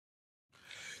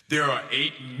There are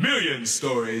 8 million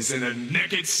stories in a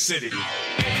naked city. 8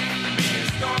 million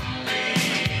stories.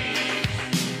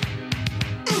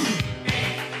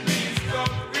 8 million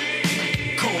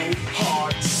stories. Cold,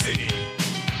 hard city.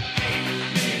 8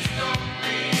 million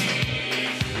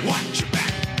stories. Watch your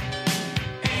back.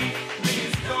 8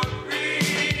 million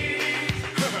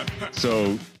stories.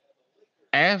 So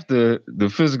after the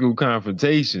physical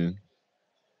confrontation,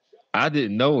 I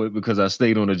didn't know it because I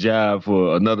stayed on the job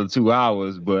for another 2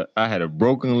 hours, but I had a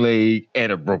broken leg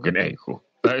and a broken ankle.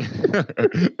 Right?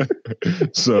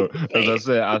 So as I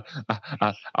said,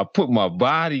 I put my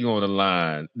body on the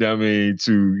line. I mean,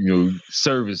 to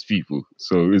service people.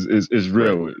 So it's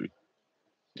real with me.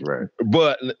 Right.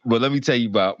 But let me tell you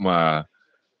about my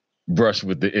brush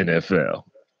with the NFL,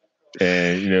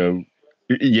 and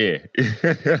yeah,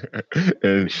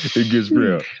 and it gets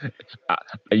real.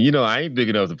 I ain't big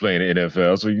enough to play in the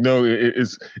NFL, so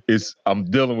it's I'm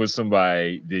dealing with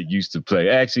somebody that used to play.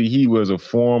 Actually, he was a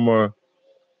former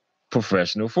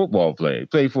professional football player.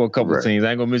 Played for a couple of teams.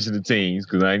 I ain't gonna mention the teams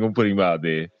because I ain't gonna put him out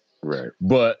there. Right.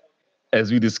 But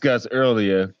as we discussed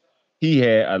earlier, he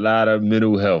had a lot of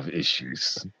mental health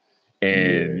issues,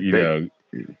 and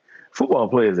football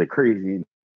players are crazy.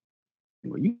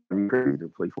 Well, you gotta be crazy to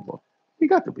play football. You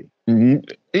got to be.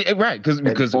 Mm-hmm. Right,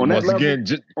 because on once that level, again,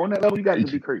 on that level, you got to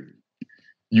be crazy.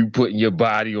 You putting your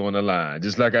body on the line,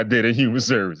 just like I did in human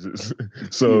services.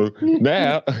 So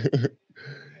now,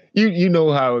 you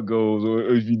know how it goes,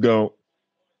 or if you don't,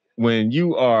 when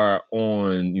you are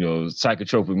on,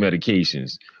 psychotropic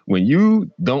medications, when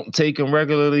you don't take them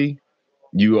regularly,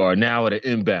 you are now at an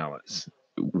imbalance.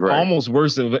 Right. Almost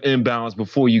worse of an imbalance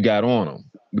before you got on them.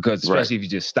 Because especially if you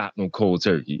just stop them cold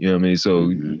turkey, you know what I mean?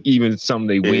 So even some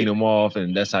they wean them off,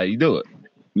 and that's how you do it.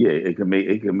 Yeah, it can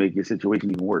make your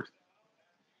situation even worse.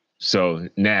 So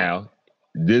now,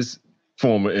 this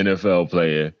former NFL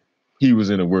player, he was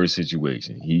in a worse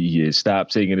situation. He had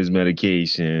stopped taking his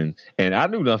medication, and I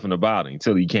knew nothing about him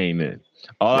until he came in.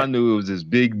 All I knew was this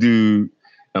big dude.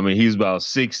 I mean, he was about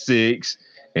 6'6"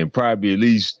 and probably at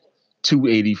least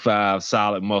 285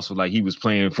 solid muscle, like he was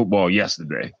playing football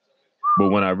yesterday. But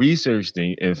when I researched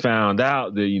him and found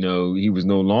out that, he was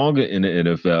no longer in the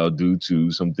NFL due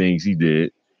to some things he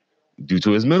did due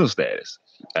to his mental status.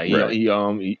 He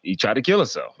tried to kill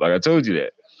himself, like I told you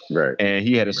that. Right. And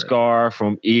he had a scar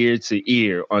from ear to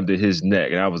ear under his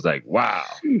neck. And I was like, wow.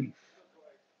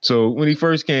 So when he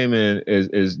first came in,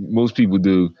 as most people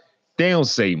do, they don't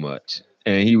say much.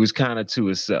 And he was kind of to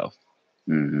himself.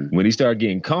 Mm-hmm. When he started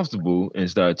getting comfortable and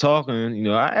started talking,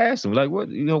 I asked him, like,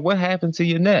 what happened to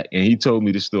your neck? And he told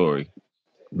me the story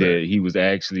that he was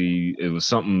it was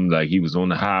something like he was on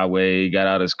the highway, got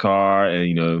out of his car,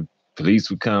 and,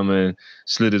 police were coming,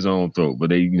 slit his own throat.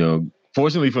 But they,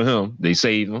 fortunately for him, they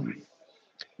saved him.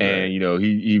 And,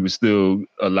 he was still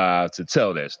alive to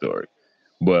tell that story.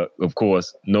 But, of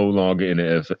course, no longer in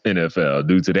the NFL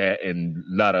due to that and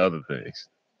a lot of other things.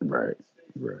 Right.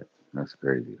 That's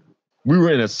crazy. We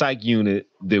were in a psych unit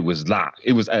that was locked.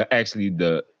 It was actually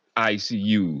the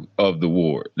ICU of the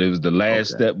ward. It was the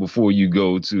last step before you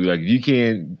go to, like, if you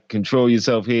can't control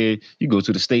yourself here, you go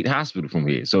to the state hospital from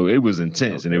here. So it was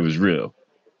intense and it was real.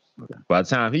 By the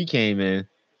time he came in,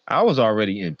 I was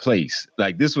already in place.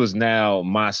 Like, this was now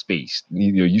my space.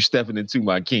 You stepping into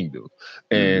my kingdom.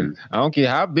 And I don't care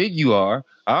how big you are,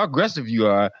 how aggressive you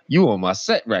are, you on my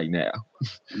set right now.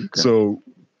 So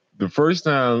the first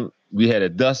time we had a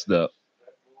dust up,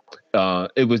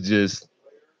 it was just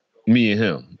me and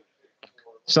him.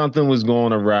 Something was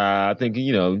going awry. I think,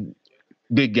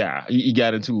 big guy. He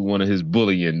got into one of his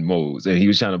bullying modes, and he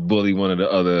was trying to bully one of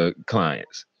the other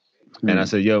clients. And I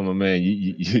said, yo, my man,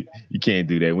 you can't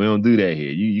do that. We don't do that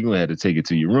here. You're going to have to take it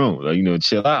to your room, like,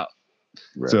 chill out.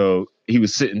 Right. So he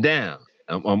was sitting down.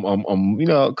 I'm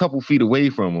a couple feet away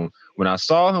from him. When I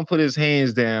saw him put his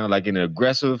hands down, like in an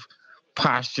aggressive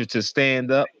posture to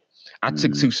stand up, I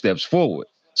took 2 steps forward.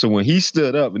 So when he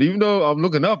stood up, and even though I'm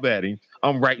looking up at him,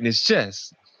 I'm right in his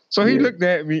chest. So he looked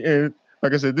at me, and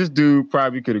like I said, this dude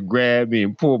probably could have grabbed me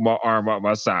and pulled my arm out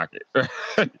my socket.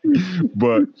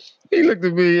 But he looked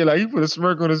at me, like, he put a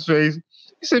smirk on his face.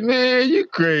 He said, man, you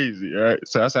crazy. All right.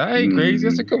 So I said, I ain't crazy.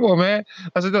 I said, come on, man.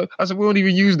 I said, no. We don't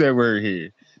even use that word here.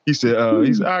 He said,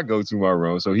 I go to my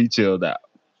room. So he chilled out.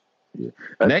 Yeah.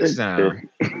 Next time.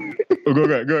 Go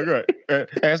ahead.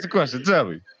 Ask the question. Tell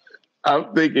me.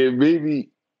 I'm thinking maybe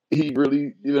he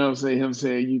really, you know what I'm saying? Him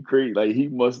saying you crazy. Like, he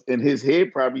must, in his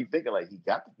head, probably thinking, like, he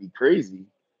got to be crazy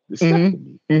to step to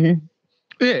me. Mm-hmm.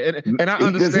 Yeah, and I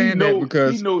understand that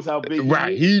because he knows how big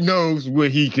he knows what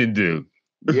he can do.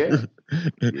 Yeah.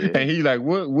 Yeah. And he like,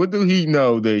 what do he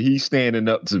know that he's standing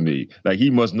up to me? Like he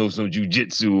must know some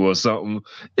jujitsu or something.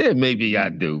 Yeah, maybe I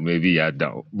do, maybe I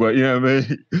don't. But you know what I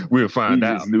mean? We'll He find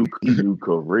out. just knew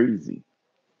crazy.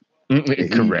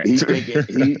 Correct.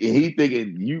 He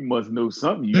thinking you must know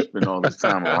something. You spend all this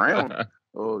time around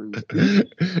all these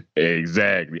people.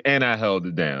 Exactly. And I held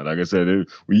it down. Like I said,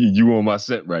 you on my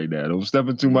set right now. Don't step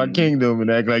into my kingdom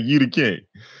and act like you the king.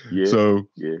 Yeah. So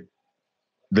yeah.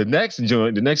 the next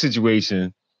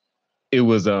situation, it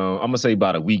was I'm gonna say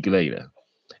about a week later.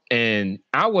 And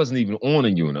I wasn't even on a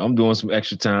unit. I'm doing some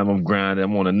extra time. I'm grinding.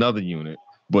 I'm on another unit.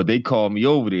 But they called me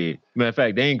over there. Matter of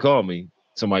fact, they ain't called me.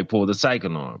 Somebody pulled a psych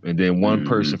alarm. And then one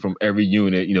person from every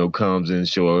unit, comes and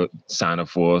sign up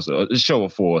for us, or show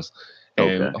of force.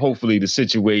 And hopefully the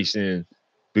situation,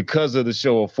 because of the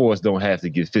show of force, don't have to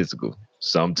get physical.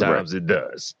 Sometimes it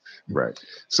does. Right.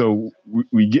 So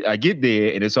I get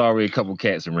there and it's already a couple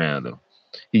cats around them.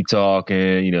 He talking,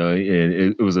 and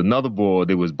it was another boy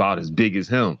that was about as big as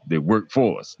him that worked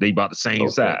for us. They about the same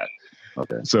size.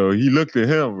 Okay. So he looked at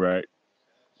him, right?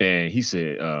 And he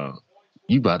said,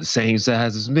 you about the same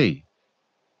size as me.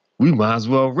 We might as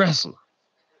well wrestle.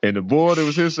 And the boy that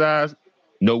was his size,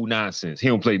 no nonsense. He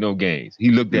don't play no games.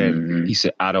 He looked at him. He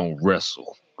said, I don't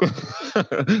wrestle.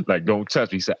 Like, don't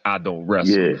touch me. He said, I don't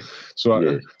wrestle. Yeah.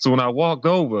 So when I walked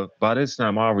over, by this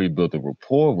time I already built a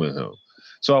rapport with him.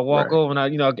 So I walk over and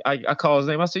I call his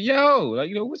name. I said, yo, like,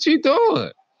 what you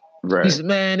doing? Right. He said,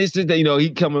 man, this is,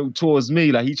 he coming towards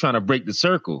me like he trying to break the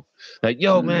circle. Like,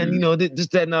 yo, man, this,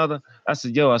 that, and other. I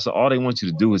said, all they want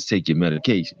you to do is take your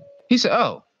medication. He said,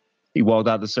 oh. He walked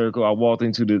out the circle. I walked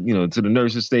into the, to the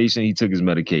nurse's station. He took his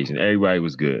medication. Everybody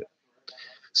was good.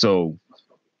 So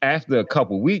after a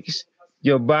couple weeks,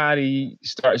 your body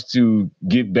starts to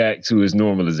get back to its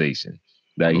normalization.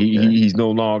 Like he's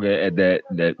no longer at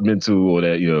that mental or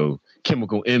that,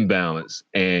 chemical imbalance,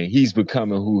 and he's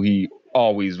becoming who he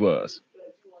always was.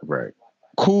 Right.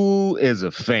 Cool as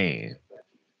a fan.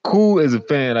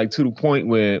 Like to the point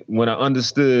where when I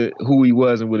understood who he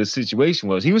was and what his situation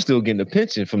was, he was still getting a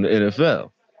pension from the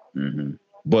NFL.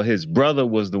 But his brother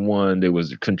was the one that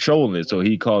was controlling it. So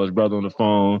he called his brother on the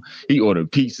phone. He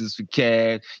ordered pizzas for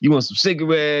cash. You want some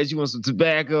cigarettes? You want some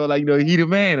tobacco? Like, he the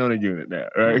man on the unit now,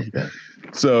 right? Okay.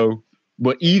 So,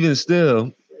 but even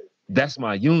still, that's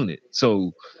my unit.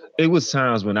 So it was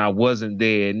times when I wasn't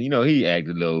there and, he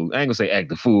acted a little, I ain't gonna say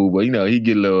act a fool, but, he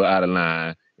get a little out of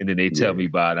line. And then they tell me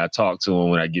about it. I talk to him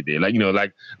when I get there. Like,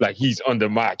 like he's under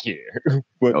my care.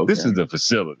 But this is the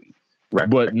facility. Right.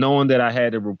 But knowing that I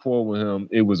had a rapport with him,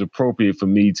 it was appropriate for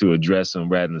me to address him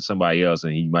rather than somebody else,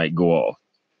 and he might go off.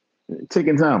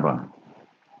 Ticking time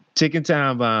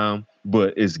bomb,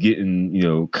 but it's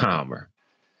getting, calmer.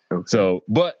 Okay. So,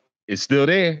 but it's still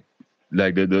there.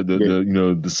 Like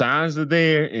the signs are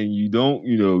there, and you don't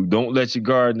let your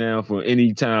guard down for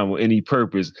any time or any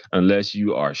purpose unless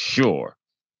you are sure.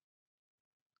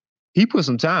 He put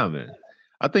some time in.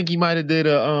 I think he might have did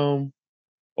a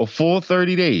full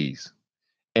 30 days.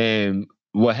 And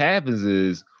what happens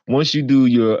is once you do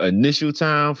your initial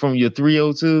time from your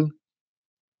 302,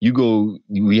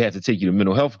 we have to take you to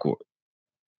mental health court.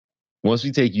 Once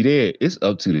we take you there, it's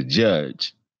up to the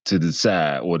judge to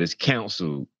decide, or this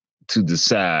counsel to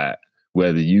decide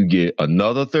whether you get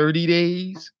another 30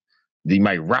 days, they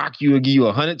might rock you and give you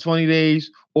 120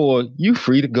 days, or you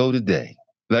free to go today.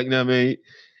 Like, you know what I mean?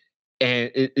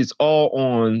 And it's all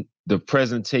on the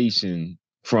presentation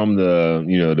from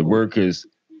the workers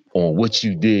on what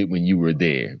you did when you were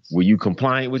there. Were you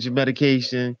compliant with your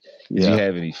medication? Did you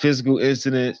have any physical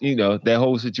incidents? That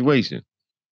whole situation.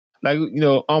 Like,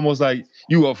 almost like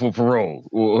you up for parole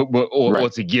or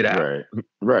to get out.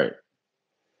 Right.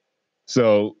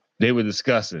 So they were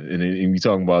discussing, and we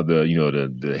talking about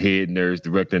the head nurse,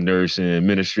 director nurse, and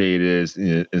administrators,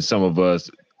 and some of us,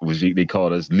 which they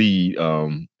called us lead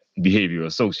behavioral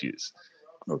associates.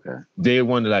 Okay. They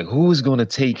wondered, like, who is going to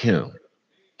take him?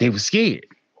 They were scared.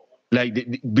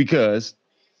 Like, because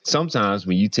sometimes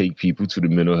when you take people to the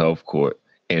mental health court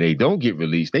and they don't get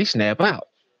released, they snap out.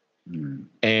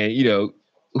 And,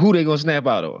 who they going to snap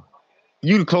out of?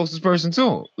 You the closest person to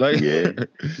them. Like, yeah.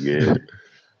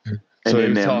 So and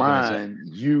in their mind,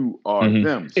 you are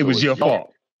them. So it was your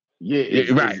fault.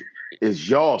 Yeah, right. It's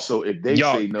y'all. So if they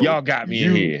say no, y'all got me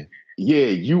in here. Yeah,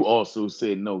 you also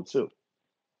said no too.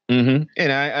 And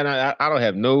I don't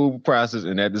have no process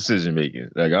in that decision making.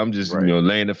 Like, I'm just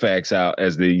laying the facts out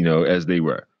as they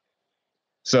were.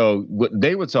 So what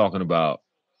they were talking about,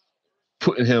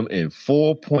 putting him in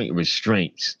 4-point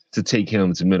restraints to take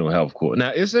him to mental health court. Now,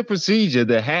 it's a procedure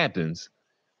that happens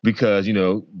because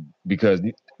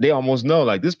they almost know,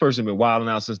 like, this person been wilding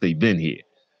out since they've been here.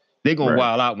 They're gonna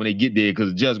wild out when they get there because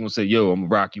the judge gonna say, "Yo, I'm gonna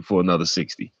rock you for another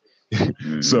 60."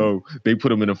 So they put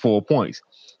them in the 4 points.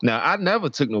 Now, I never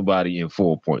took nobody in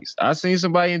 4 points. I seen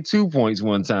somebody in 2 points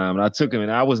one time, and I took him,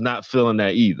 and I was not feeling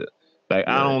that either. Like,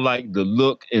 I don't like the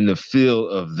look and the feel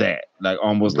of that. Like,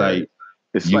 almost like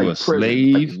it's you like a prison. Like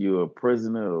slave. you're a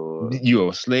prisoner, or You're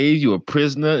a slave. You're a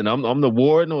prisoner, and I'm the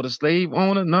warden or the slave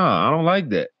owner. Nah, I don't like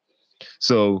that.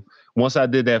 So once I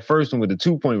did that first one with the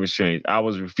 2 point restraint, I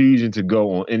was refusing to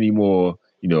go on any more,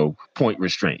 point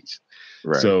restraints.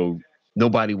 So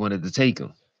nobody wanted to take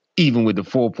them, even with the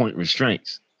 4 point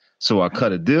restraints. So I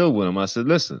cut a deal with him. I said,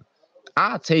 listen,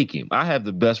 I'll take him. I have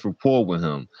the best rapport with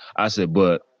him. I said,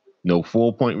 but no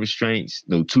 4 point restraints,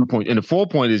 no 2 point. And the 4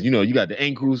 point is, you got the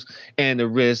ankles and the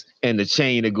wrist and the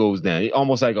chain that goes down. It's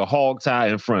almost like a hog tie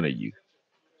in front of you.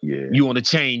 Yeah. You on a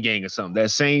chain gang or something. That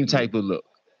same type of look.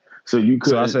 So you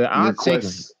couldn't I said, I'll take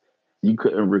him. You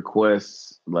couldn't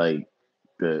request like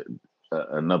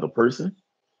another person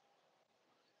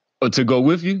To go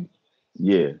with you?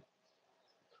 Yeah.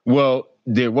 Well,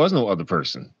 there was no other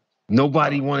person.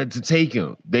 Nobody wanted to take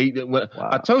him.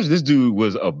 I told you this dude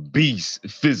was a beast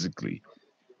physically.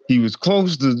 He was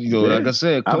close to, like I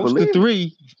said, close to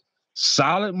 3,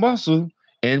 solid muscle,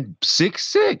 and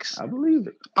 6'6". I believe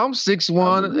it. I'm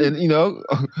 6'1", and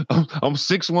I'm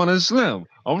 6'1" and slim.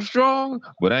 I'm strong,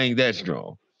 but I ain't that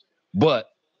strong. But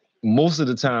most of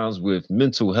the times with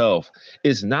mental health,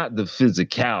 it's not the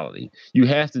physicality. You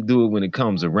have to do it when it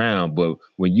comes around. But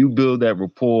when you build that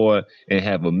rapport and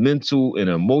have a mental and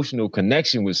emotional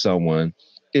connection with someone,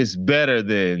 it's better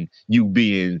than you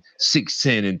being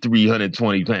 6'10" and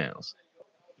 320 pounds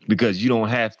because you don't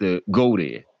have to go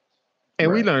there.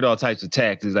 And we learned all types of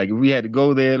tactics. Like if we had to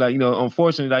go there,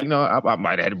 unfortunately, I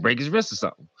might have had to break his wrist or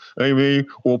something. You know what I mean?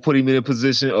 Or put him in a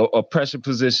position, a pressure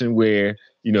position where,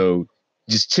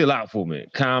 just chill out for a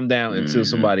minute, calm down until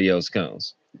somebody else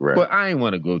comes. But I ain't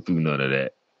want to go through none of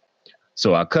that.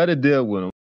 So I cut a deal with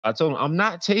him. I told him I'm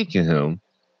not taking him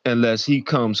unless he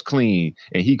comes clean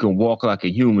and he can walk like a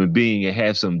human being and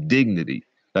have some dignity.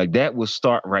 Like that will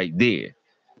start right there.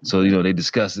 So, they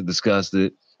discussed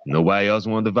it. Nobody else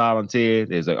wanted to volunteer.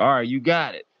 They was like, all right, you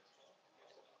got it.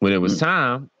 When it was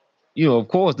time, of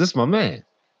course, this is my man.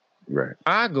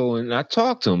 I go and I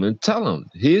talk to him and tell him,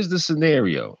 here's the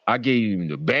scenario. I gave him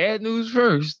the bad news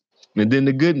first and then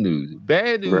the good news.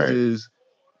 Bad news is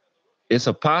it's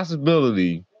a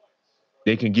possibility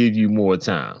they can give you more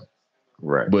time.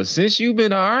 But since you've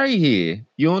been all right here,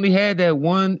 you only had that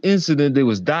one incident that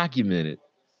was documented.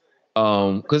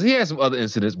 Because he had some other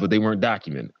incidents, but they weren't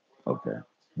documented. Okay.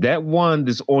 That one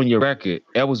that's on your record,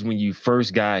 that was when you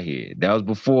first got here. That was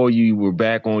before you were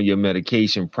back on your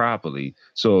medication properly.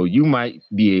 So you might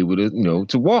be able to,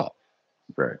 to walk.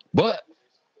 But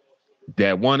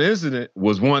that one incident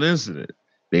was one incident.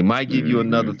 They might give you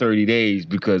another 30 days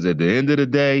because at the end of the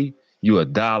day, you're a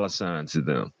dollar sign to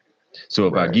them. So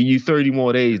if I give you 30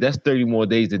 more days, that's 30 more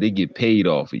days that they get paid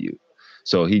off of you.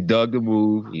 So he dug the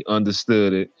move. He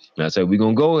understood it. And I said, we're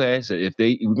going to go ahead. So we're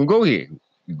going to go here.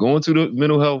 We're going to the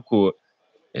mental health court.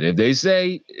 And if they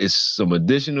say it's some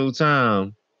additional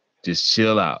time, just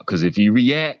chill out. Because if you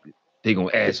react, they're going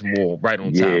to add some more right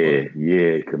on top of it. Yeah,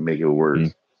 it could make it worse.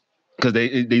 Because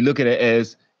they look at it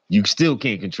as you still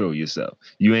can't control yourself.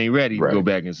 You ain't ready to go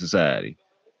back in society.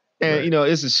 And,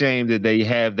 it's a shame that they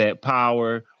have that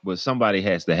power, but somebody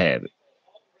has to have it.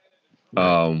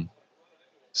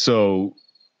 So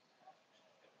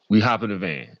we hop in the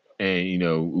van and,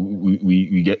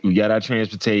 we got our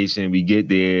transportation. We get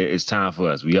there. It's time for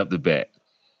us. We up the bat.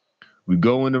 We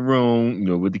go in the room,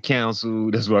 with the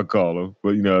council. That's what I call them.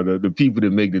 But, the people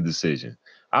that make the decision.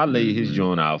 I lay his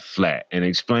joint out flat and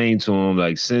explain to him,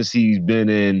 like, since he's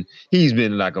been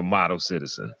like a model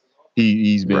citizen.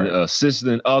 He's been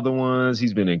assisting other ones.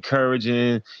 He's been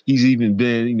encouraging. He's even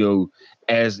been,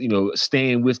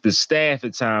 staying with the staff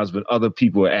at times when other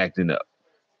people are acting up.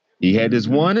 He had this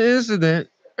one incident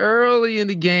early in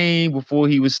the game before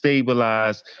he was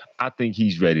stabilized. I think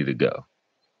he's ready to go.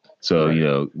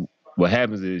 So, what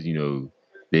happens is,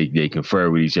 they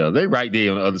confer with each other. They right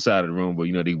there on the other side of the room,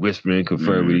 but, they whispering,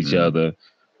 confer with each other.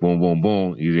 Boom, boom,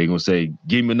 boom. Either they're going to say,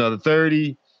 give him another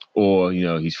 30 or,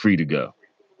 he's free to go.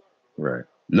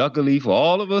 Luckily for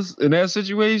all of us in that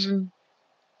situation,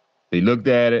 they looked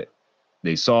at it.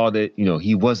 They saw that,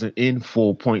 he wasn't in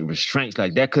 4 point restraints.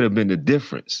 Like that could have been the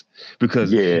difference.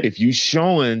 Because if you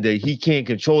showing that he can't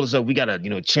control himself, we got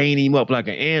to, chain him up like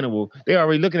an animal. They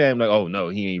already looking at him like, oh, no,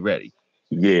 he ain't ready.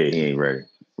 Yeah, he ain't ready.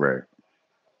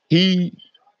 They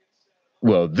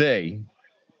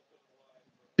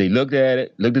looked at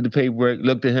it, looked at the paperwork,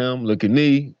 looked at him, looked at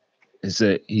me, and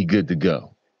said, he good to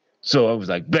go. So I was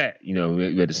like, bet, we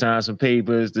had to sign some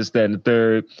papers, this, that, and the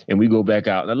third, and we go back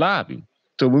out in the lobby.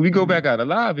 So when we go back out in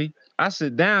the lobby, I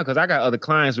sit down because I got other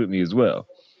clients with me as well.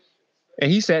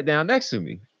 And he sat down next to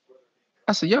me.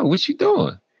 I said, yo, what you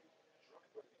doing?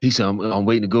 He said, I'm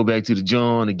waiting to go back to the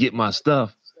John and get my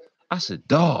stuff. I said,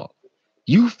 dog,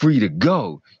 you free to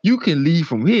go. You can leave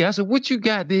from here. I said, what you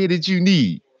got there that you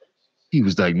need? He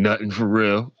was like, nothing for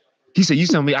real. He said, you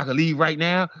telling me I can leave right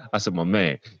now? I said, my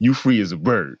man, you free as a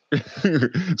bird.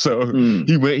 So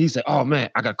he went, he said, oh man,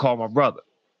 I got to call my brother.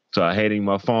 So I had him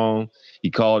my phone.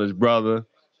 He called his brother.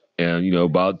 And,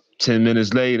 about 10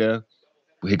 minutes later,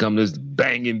 here come this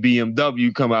banging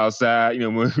BMW come outside,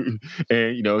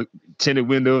 and, tinted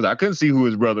windows. I couldn't see who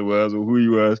his brother was or who he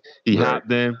was. He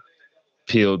hopped in,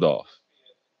 peeled off.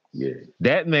 Yeah.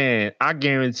 That man, I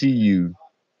guarantee you,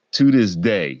 to this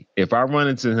day, if I run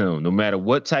into him, no matter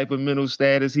what type of mental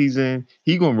status he's in,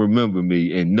 he gonna remember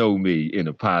me and know me in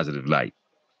a positive light,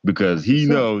 because he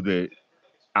know that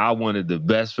I wanted the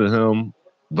best for him,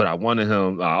 but I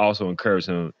also encourage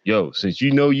him, yo, since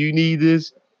you know you need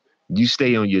this, you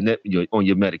stay on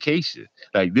your medication.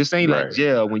 Like, this ain't like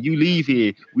jail. When you leave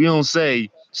here, we don't say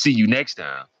see you next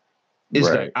time. It's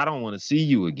like, I don't want to see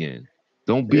you again.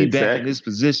 Don't be back in this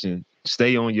position.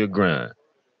 Stay on your grind.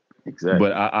 Exactly.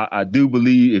 But I do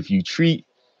believe if you treat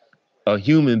a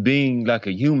human being like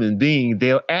a human being,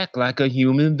 they'll act like a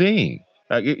human being.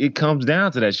 Like, it comes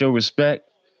down to that. Show respect,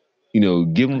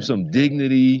 give them some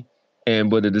dignity,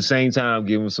 but at the same time,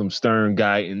 give them some stern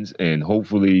guidance, and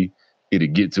hopefully it'll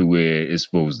get to where it's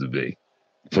supposed to be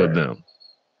for them,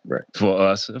 for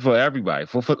us, for everybody,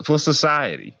 for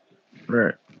society.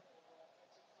 Right.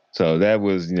 So that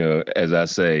was, as I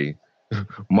say,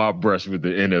 my brush with the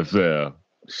NFL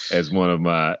as one of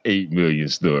my 8 million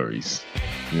stories.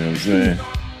 You know what I'm saying?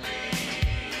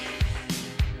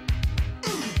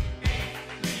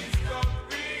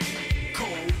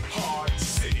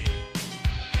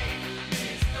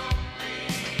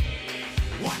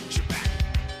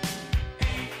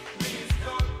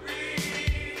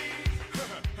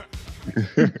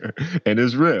 And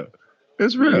it's real.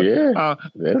 It's real. Yeah,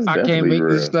 I can't make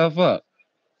this stuff up.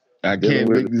 I can't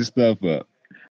make this stuff up.